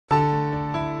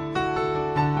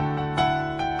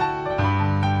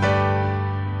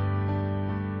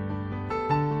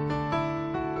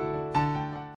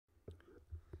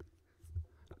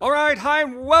Hi,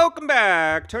 and welcome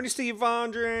back. Tony Steve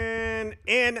Vondran,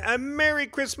 and a Merry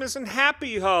Christmas and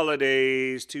Happy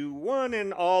Holidays to one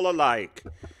and all alike.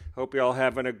 Hope you're all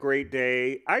having a great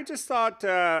day. I just thought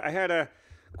I had a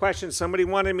question. Somebody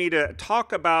wanted me to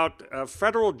talk about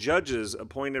federal judges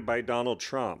appointed by Donald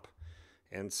Trump.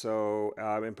 And so,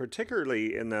 and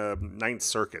particularly in the Ninth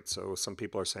Circuit. So some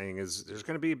people are saying, there's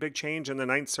going to be a big change in the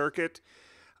Ninth Circuit?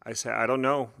 I say, I don't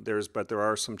know. But there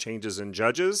are some changes in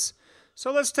judges. So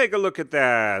let's take a look at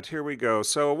that. Here we go.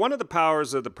 So one of the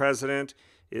powers of the president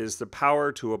is the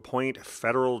power to appoint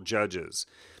federal judges.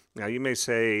 Now you may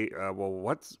say, well,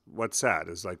 what's that?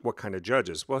 Is like, what kind of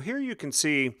judges? Well, here you can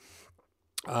see,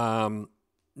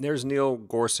 there's Neil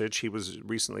Gorsuch. He was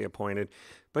recently appointed.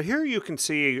 But here you can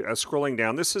see, scrolling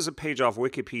down, this is a page off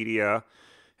Wikipedia,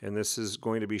 and this is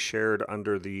going to be shared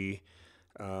under the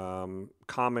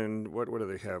common, what do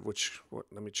they have?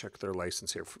 Let me check their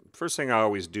license here. First thing I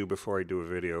always do before I do a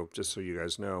video, just so you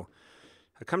guys know,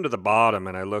 I come to the bottom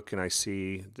and I look and I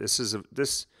see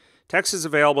this text is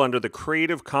available under the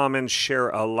Creative Commons Share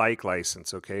Alike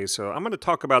license. Okay, so I'm going to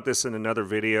talk about this in another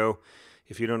video.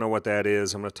 If you don't know what that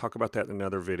is, I'm going to talk about that in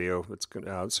another video.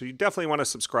 So you definitely want to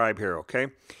subscribe here, okay?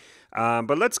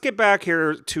 But let's get back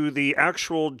here to the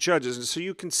actual judges. So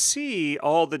you can see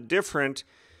all the different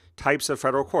types of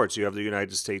federal courts. You have the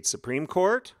United States Supreme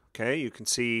Court. Okay, you can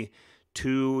see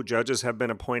 2 judges have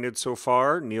been appointed so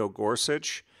far, Neil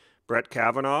Gorsuch, Brett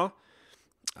Kavanaugh.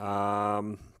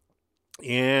 And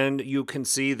you can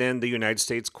see then the United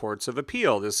States Courts of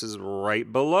Appeal. This is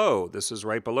right below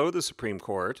the Supreme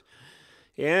Court.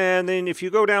 And then if you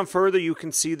go down further, you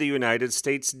can see the United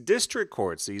States District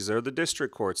Courts. These are the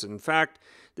district courts. In fact,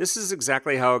 this is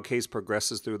exactly how a case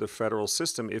progresses through the federal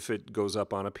system if it goes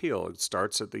up on appeal. It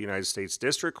starts at the United States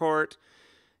District Court,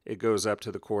 it goes up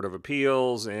to the Court of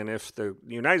Appeals, and if the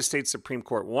United States Supreme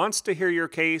Court wants to hear your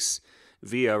case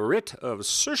via writ of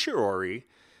certiorari,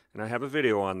 and I have a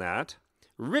video on that,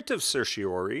 writ of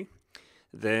certiorari,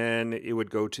 then it would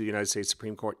go to the United States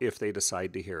Supreme Court if they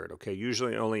decide to hear it, okay?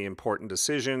 Usually only important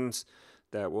decisions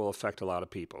that will affect a lot of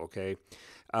people, okay?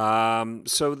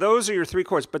 So those are your 3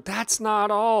 courts, but that's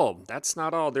not all. That's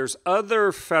not all. There's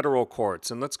other federal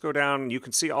courts, and let's go down. You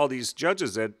can see all these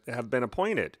judges that have been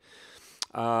appointed.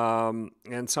 And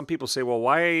some people say, well,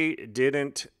 why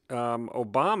didn't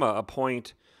Obama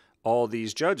appoint all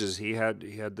these judges? He had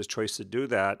the choice to do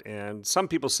that, and some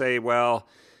people say, well,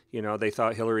 you know, they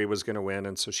thought Hillary was going to win,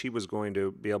 and so she was going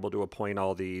to be able to appoint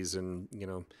all these, and you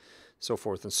know, so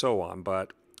forth and so on.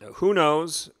 But who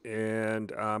knows?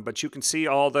 And but you can see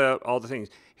all the things.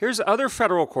 Here's other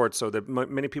federal courts, though, that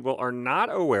many people are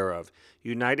not aware of.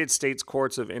 United States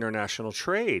Courts of International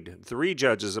Trade, 3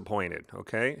 judges appointed.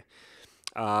 Okay.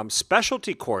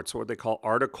 Specialty courts, what they call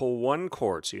Article I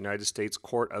courts, United States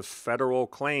Court of Federal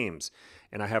Claims.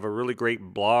 And I have a really great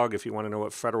blog if you want to know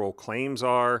what federal claims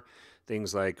are.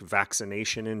 Things like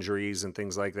vaccination injuries and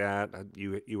things like that.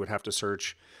 You would have to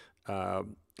search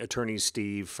Attorney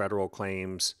Steve federal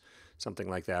claims, something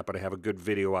like that. But I have a good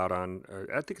video out on,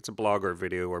 I think it's a blog or a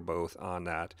video or both on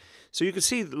that. So you can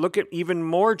see, look at even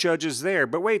more judges there.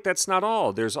 But wait, that's not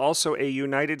all. There's also a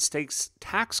United States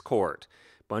Tax Court.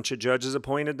 Bunch of judges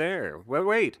appointed there. Well,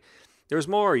 wait. There's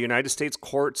more. United States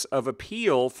Courts of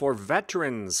Appeal for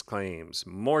Veterans Claims.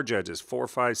 More judges, 4,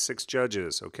 5, 6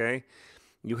 judges, okay?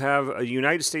 You have a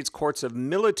United States Courts of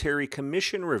Military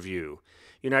Commission Review,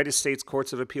 United States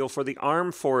Courts of Appeal for the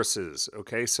Armed Forces.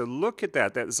 Okay, so look at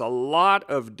that. That is a lot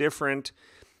of different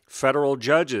federal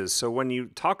judges. So when you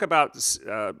talk about,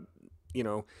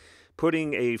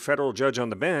 putting a federal judge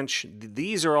on the bench,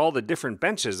 these are all the different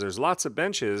benches. There's lots of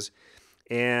benches,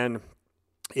 and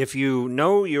if you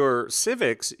know your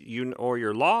civics, or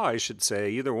your law, I should say,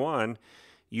 either one,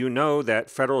 you know that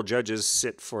federal judges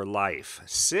sit for life.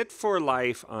 Sit for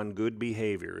life on good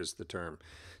behavior is the term.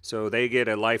 So they get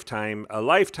a lifetime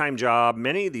job.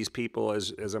 Many of these people,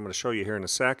 as I'm going to show you here in a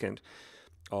second,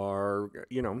 are,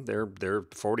 they're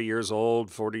 40 years old,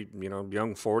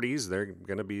 young 40s. They're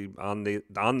going to be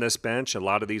on this bench. A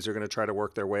lot of these are going to try to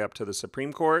work their way up to the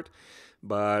Supreme Court.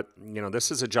 But,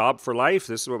 this is a job for life.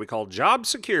 This is what we call job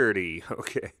security.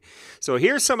 Okay. So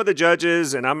here's some of the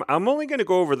judges, and I'm only going to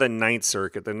go over the Ninth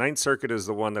Circuit. The Ninth Circuit is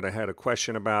the one that I had a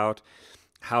question about.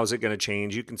 How's it going to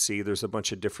change? You can see there's a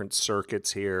bunch of different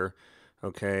circuits here.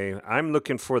 Okay. I'm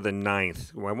looking for the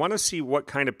Ninth. I want to see what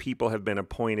kind of people have been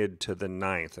appointed to the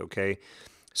Ninth. Okay.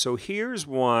 So here's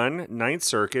one, Ninth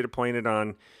Circuit, appointed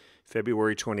on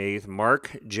February 28th,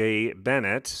 Mark J.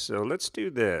 Bennett. So let's do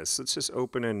this. Let's just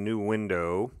open a new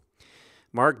window.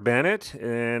 Mark Bennett,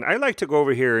 and I like to go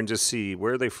over here and just see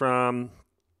where are they from.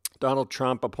 Donald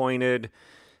Trump appointed.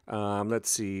 Let's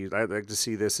see. I'd like to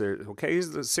see this. Okay,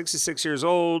 he's 66 years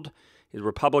old. He's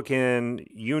Republican,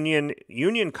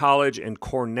 Union College and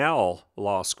Cornell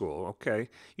Law School. Okay.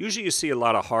 Usually you see a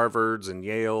lot of Harvards and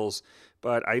Yales,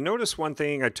 but I noticed one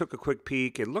thing. I took a quick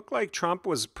peek. It looked like Trump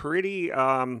was pretty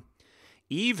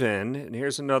even. And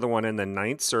here's another one in the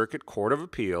Ninth Circuit Court of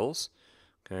Appeals.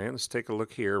 Okay, let's take a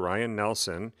look here. Ryan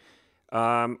Nelson.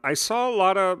 I saw a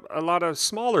lot of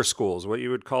smaller schools, what you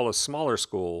would call a smaller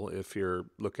school if you're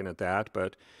looking at that.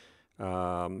 But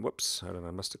whoops, I don't know.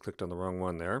 I must have clicked on the wrong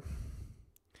one there.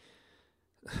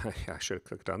 I should have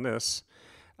clicked on this.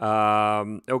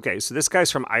 Okay, so this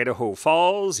guy's from Idaho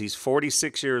Falls. He's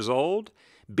 46 years old.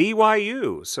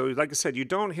 BYU. So like I said, you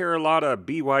don't hear a lot of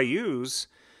BYUs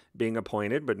being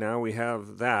appointed, but now we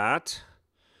have that.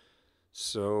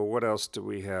 So what else do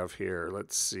we have here?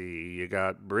 Let's see. You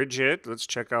got Bridget. Let's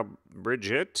check out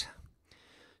Bridget.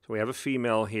 So we have a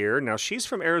female here. Now she's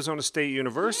from Arizona State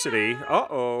University.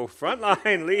 Uh-oh.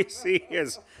 Frontline Lacey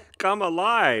has come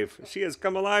alive. She has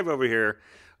come alive over here.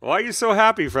 Why are you so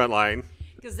happy, Frontline?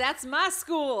 Because that's my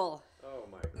school. Oh,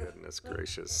 my goodness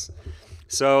gracious.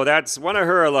 So that's one of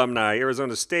her alumni,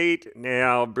 Arizona State.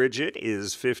 Now, Bridget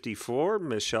is 54.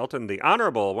 Miss Shelton, the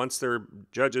Honorable. Once they're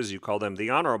judges, you call them the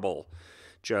Honorable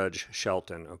Judge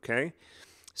Shelton, okay?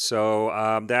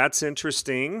 So that's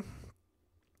interesting.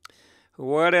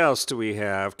 What else do we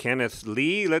have? Kenneth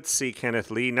Lee. Let's see,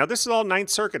 Kenneth Lee. Now, this is all Ninth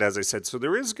Circuit, as I said, so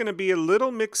there is going to be a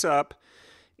little mix-up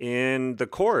in the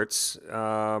courts.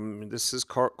 This is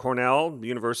Cornell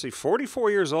University,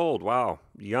 44 years old. Wow,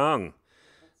 young.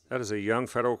 That is a young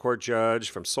federal court judge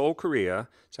from Seoul, Korea,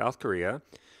 South Korea.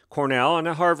 Cornell and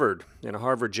a Harvard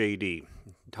JD.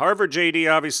 Harvard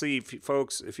JD, obviously,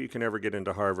 folks, if you can ever get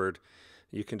into Harvard,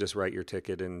 you can just write your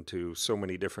ticket into so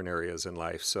many different areas in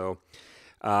life. So,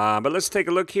 but let's take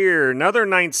a look here. Another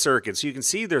Ninth Circuit. So you can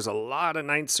see there's a lot of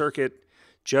Ninth Circuit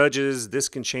judges. This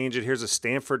can change it. Here's a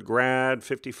Stanford grad,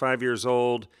 55 years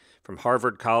old, from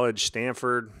Harvard College,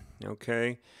 Stanford.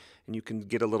 Okay, and you can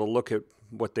get a little look at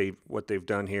what they've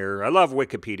done here. I love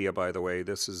Wikipedia, by the way.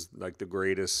 This is like the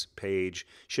greatest page.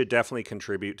 Should definitely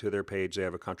contribute to their page. They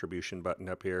have a contribution button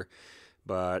up here,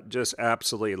 but just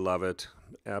absolutely love it.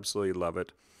 Absolutely love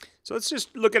it. So let's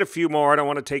just look at a few more. I don't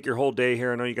want to take your whole day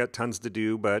here. I know you got tons to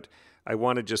do, but I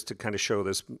wanted just to kind of show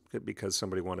this because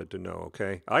somebody wanted to know,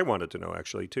 okay? I wanted to know,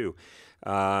 actually, too.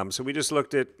 So we just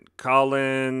looked at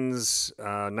Collins,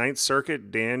 Ninth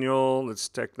Circuit, Daniel. Let's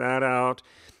check that out.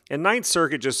 And Ninth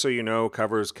Circuit, just so you know,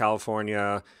 covers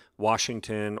California,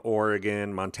 Washington,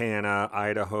 Oregon, Montana,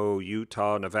 Idaho,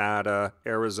 Utah, Nevada,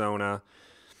 Arizona.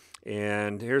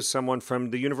 And here's someone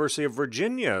from the University of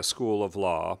Virginia School of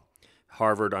Law,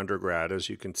 Harvard undergrad, as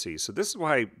you can see. So this is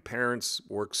why parents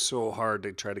work so hard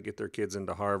to try to get their kids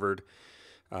into Harvard.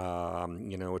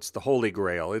 You know, it's the holy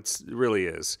grail. It really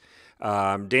is.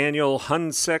 Daniel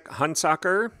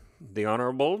Hunsaker, the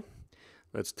Honorable.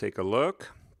 Let's take a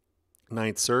look.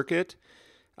 Ninth Circuit.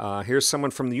 Here's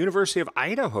someone from the University of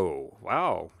Idaho.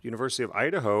 Wow, University of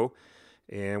Idaho,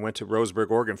 and went to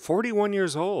Roseburg, Oregon. 41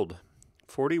 years old.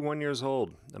 41 years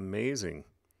old. Amazing.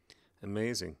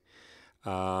 Amazing.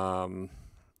 You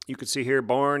can see here,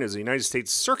 born as a United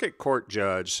States Circuit Court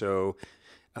judge. So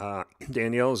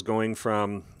Danielle is going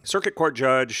from Circuit Court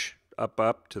judge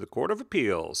up to the Court of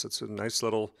Appeals. It's a nice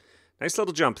little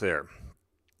jump there.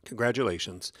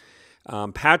 Congratulations.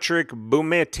 Patrick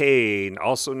Boumete,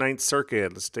 also Ninth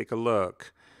Circuit. Let's take a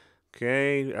look.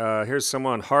 Okay, here's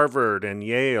someone, Harvard and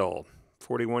Yale,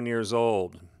 41 years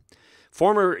old.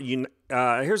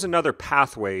 Here's another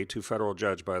pathway to federal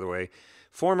judge, by the way.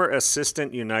 Former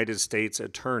Assistant United States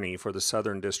Attorney for the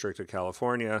Southern District of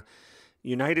California.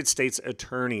 United States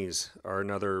attorneys are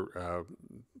another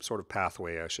sort of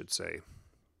pathway, I should say.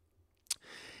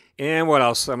 And what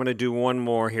else? I'm going to do one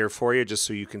more here for you just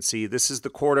so you can see. This is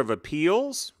the Court of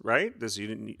Appeals, right? This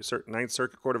is Ninth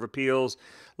Circuit Court of Appeals.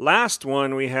 Last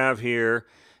one we have here,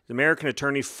 the American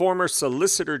attorney, former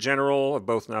Solicitor General of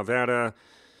both Nevada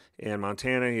and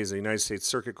Montana. He's a United States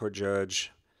Circuit Court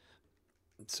judge.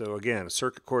 So again, a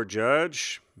Circuit Court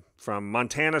judge from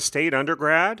Montana State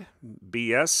undergrad,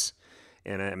 BS,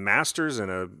 and a master's and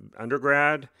an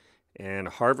undergrad, and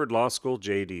Harvard Law School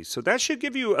JD. So that should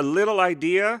give you a little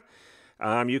idea.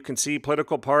 You can see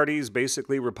political parties,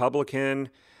 basically Republican.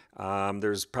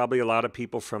 There's probably a lot of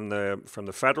people from the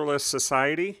Federalist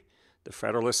Society. The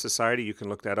Federalist Society, you can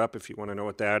look that up if you want to know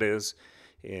what that is.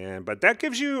 But that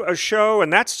gives you a show,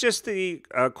 and that's just the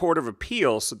Court of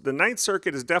Appeals. So the Ninth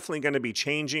Circuit is definitely going to be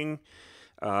changing.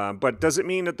 But does it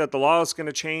mean that the law is going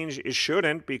to change? It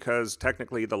shouldn't, because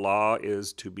technically the law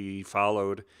is to be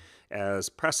followed as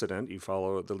precedent. You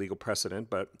follow the legal precedent,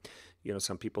 but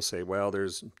some people say, well,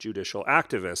 there's judicial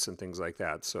activists and things like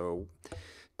that. So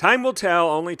time will tell,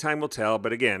 only time will tell.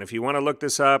 But again, if you want to look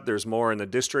this up, there's more in the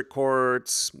district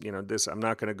courts. I'm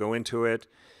not going to go into it.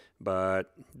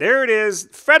 But there it is,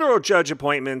 federal judge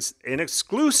appointments, an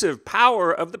exclusive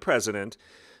power of the president.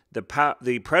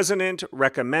 The president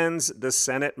recommends, the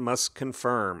Senate must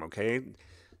confirm, okay?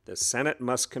 The Senate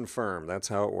must confirm. That's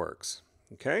how it works,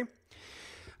 okay?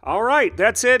 All right,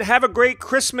 that's it. Have a great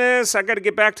Christmas. I got to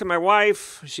get back to my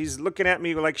wife. She's looking at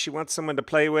me like she wants someone to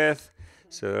play with.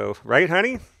 So, right,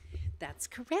 honey? That's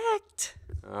correct.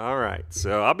 All right,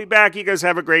 so I'll be back. You guys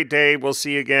have a great day. We'll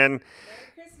see you again.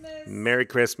 Merry Christmas. Merry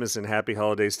Christmas and happy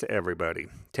holidays to everybody.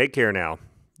 Take care now.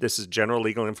 This is general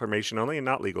legal information only and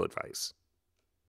not legal advice.